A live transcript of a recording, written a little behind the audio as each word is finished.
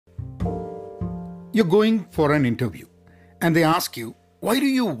You're going for an interview and they ask you, why do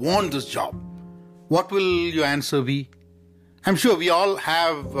you want this job? What will your answer be? I'm sure we all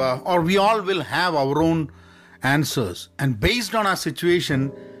have we all will have our own answers, and based on our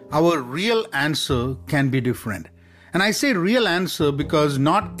situation, our real answer can be different. And I say real answer because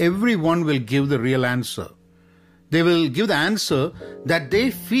not everyone will give the real answer. They will give the answer that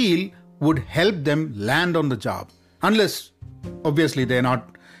they feel would help them land on the job, unless obviously they're not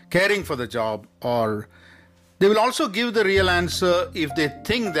caring for the job, or they will also give the real answer if they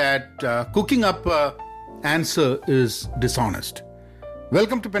think that cooking up an answer is dishonest.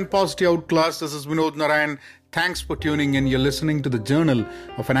 Welcome to Pen Positive Outclass. This is Vinod Narayan. Thanks for tuning in. You're listening to the Journal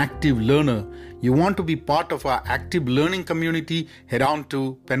of an Active Learner. You want to be part of our active learning community? Head on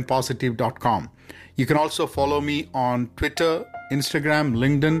to penpositive.com. You can also follow me on Twitter, Instagram,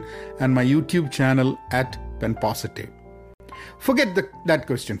 LinkedIn, and my YouTube channel at Pen Positive. Forget that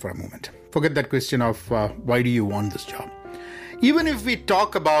question for a moment. Forget that question of why do you want this job. Even if we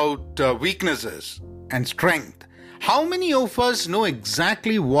talk about weaknesses and strength, how many of us know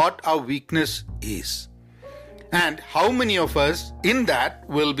exactly what our weakness is? And how many of us in that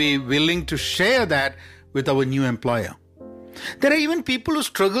will be willing to share that with our new employer? There are even people who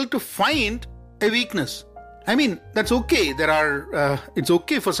struggle to find a weakness. I mean, that's okay. It's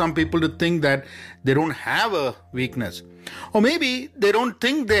okay for some people to think that they don't have a weakness. Or maybe they don't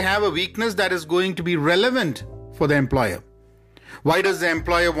think they have a weakness that is going to be relevant for the employer. Why does the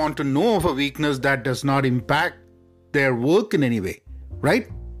employer want to know of a weakness that does not impact their work in any way, right?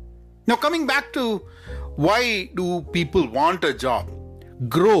 Now, coming back to why do people want a job?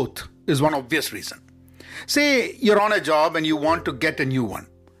 Growth is one obvious reason. Say you're on a job and you want to get a new one.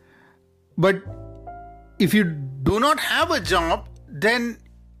 But if you do not have a job, then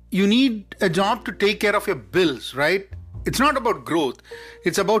you need a job to take care of your bills, right? It's not about growth.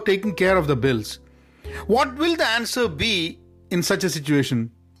 It's about taking care of the bills. What will the answer be in such a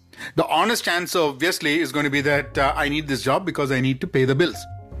situation? The honest answer, obviously, is going to be that I need this job because I need to pay the bills.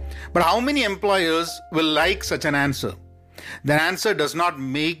 But how many employers will like such an answer? The answer does not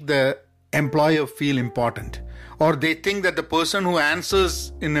make the employer feel important, or they think that the person who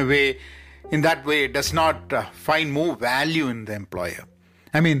answers in that way does not find more value in the employer.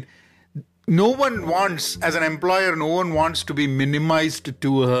 I mean, as an employer, no one wants to be minimized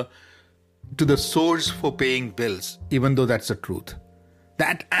to the source for paying bills, even though that's the truth.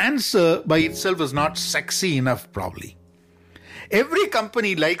 That answer by itself is not sexy enough, probably. Every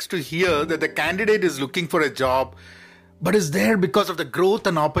company likes to hear that the candidate is looking for a job, but is there because of the growth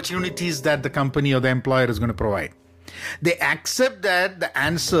and opportunities that the company or the employer is going to provide. They accept that the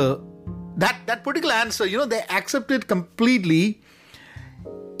answer, that particular answer, they accept it completely,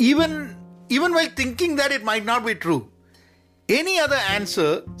 even while thinking that it might not be true. Any other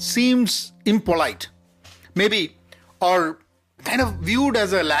answer seems impolite, maybe, or kind of viewed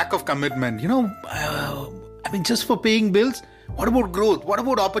as a lack of commitment. Just for paying bills. What about growth? What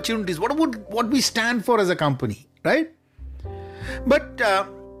about opportunities? What about what we stand for as a company, right? But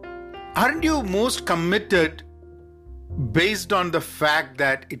aren't you most committed based on the fact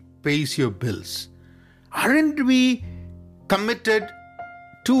that it pays your bills? Aren't we committed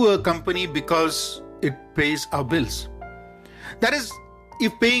to a company because it pays our bills? That is,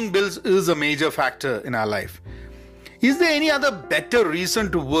 if paying bills is a major factor in our life, is there any other better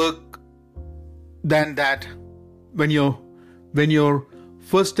reason to work than that? When your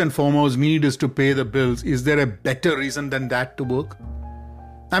first and foremost need is to pay the bills, is there a better reason than that to work?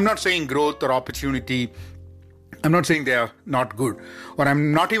 I'm not saying growth or opportunity, I'm not saying they are not good, or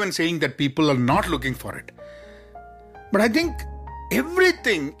I'm not even saying that people are not looking for it. But I think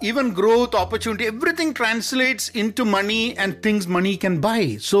everything, even growth, opportunity, everything translates into money and things money can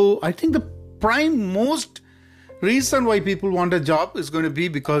buy. So I think the prime most reason why people want a job is going to be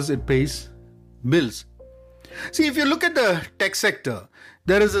because it pays bills. See, if you look at the tech sector,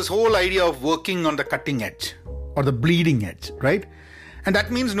 there is this whole idea of working on the cutting edge or the bleeding edge, right? And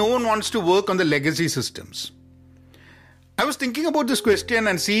that means no one wants to work on the legacy systems. I was thinking about this question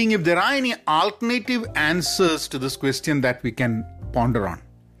and seeing if there are any alternative answers to this question that we can ponder on.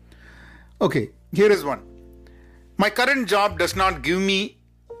 Okay, here is one. My current job does not give me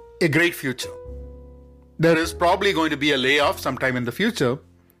a great future. There is probably going to be a layoff sometime in the future,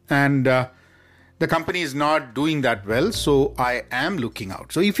 and the company is not doing that well, so I am looking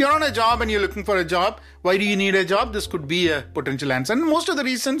out. So if you're on a job and you're looking for a job, why do you need a job? This could be a potential answer. And most of the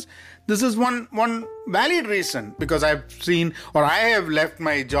reasons, this is one valid reason, because I've seen, or I have left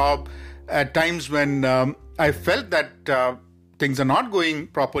my job at times when I felt that things are not going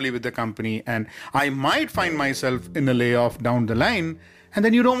properly with the company and I might find myself in a layoff down the line. And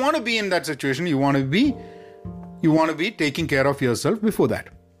then you don't want to be in that situation. You want to be taking care of yourself before that.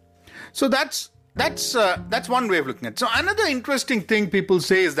 So that's one way of looking at it. So another interesting thing people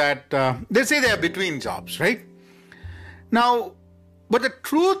say is that they say they are between jobs, right? Now, but the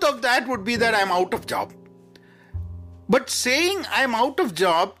truth of that would be that I'm out of job. But saying I'm out of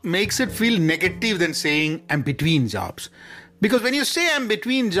job makes it feel negative than saying I'm between jobs. Because when you say I'm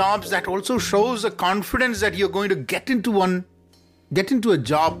between jobs, that also shows a confidence that you're going to get into a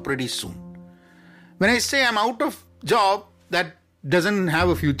job pretty soon. When I say I'm out of job, that doesn't have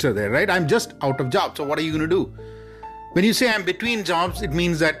a future there, right? I'm just out of job. So what are you going to do? When you say I'm between jobs, it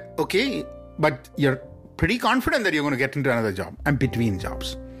means that, okay, but you're pretty confident that you're going to get into another job. I'm between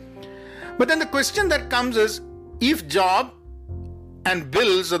jobs. But then the question that comes is, if job and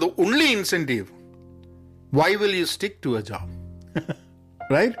bills are the only incentive, why will you stick to a job?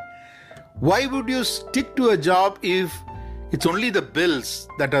 Right? Why would you stick to a job if it's only the bills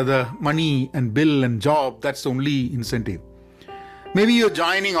that are the money and bill and job, that's the only incentive? Maybe you're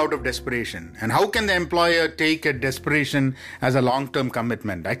joining out of desperation. And how can the employer take a desperation as a long-term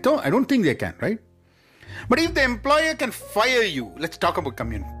commitment? I don't think they can, right? But if the employer can fire you, let's talk about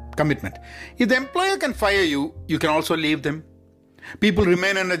commitment. If the employer can fire you, you can also leave them. People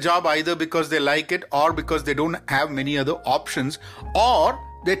remain in a job either because they like it or because they don't have many other options, or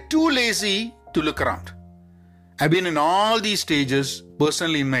they're too lazy to look around. I've been in all these stages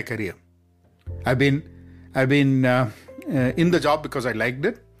personally in my career. I've been in the job because I liked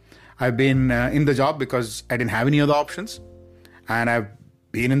it. I've been in the job because I didn't have any other options. And I've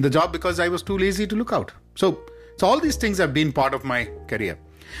been in the job because I was too lazy to look out. So all these things have been part of my career.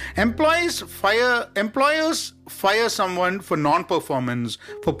 Employers fire someone for non-performance,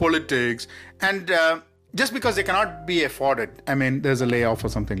 for politics, and just because they cannot be afforded. I mean, there's a layoff or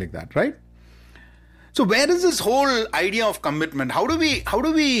something like that, right? So where is this whole idea of commitment? How do we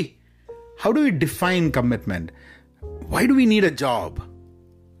define commitment? Why do we need a job?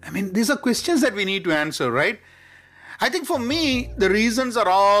 I mean, these are questions that we need to answer, right? I think for me, the reasons are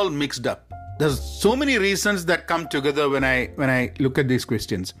all mixed up. There's so many reasons that come together when I look at these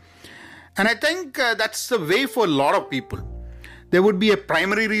questions. And I think that's the way for a lot of people. There would be a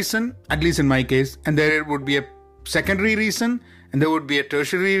primary reason, at least in my case, and there would be a secondary reason, and there would be a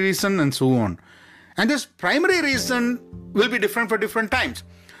tertiary reason, and so on. And this primary reason will be different for different times.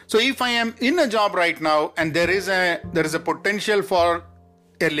 So if I am in a job right now and there is a potential for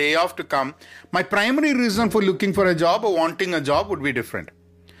a layoff to come, my primary reason for looking for a job or wanting a job would be different.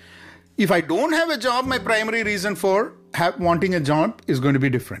 If I don't have a job, my primary reason for wanting a job is going to be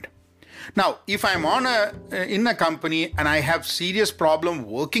different. Now, if I'm in a company and I have serious problem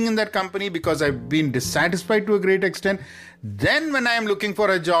working in that company because I've been dissatisfied to a great extent, then when I am looking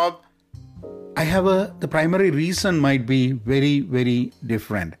for a job, the primary reason might be very, very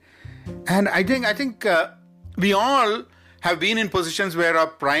different. And I think we all have been in positions where our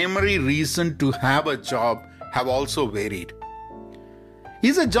primary reason to have a job have also varied.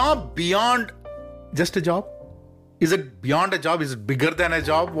 Is a job beyond just a job? Is it beyond a job? Is it bigger than a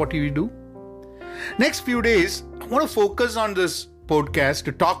job? What do you do? Next few days, I want to focus on this podcast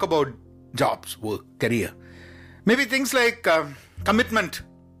to talk about jobs, work, career. Maybe things like commitment.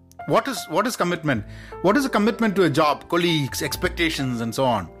 What is commitment? What is a commitment to a job, colleagues, expectations, and so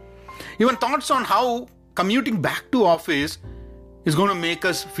on? Even thoughts on how commuting back to office is going to make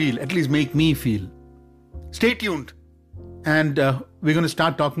us feel, at least make me feel. Stay tuned. And we're going to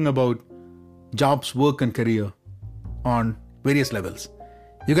start talking about jobs, work, and career on various levels.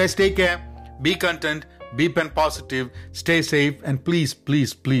 You guys take care, be content, be pen positive, stay safe, and please,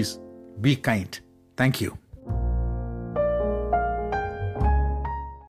 please, please be kind. Thank you.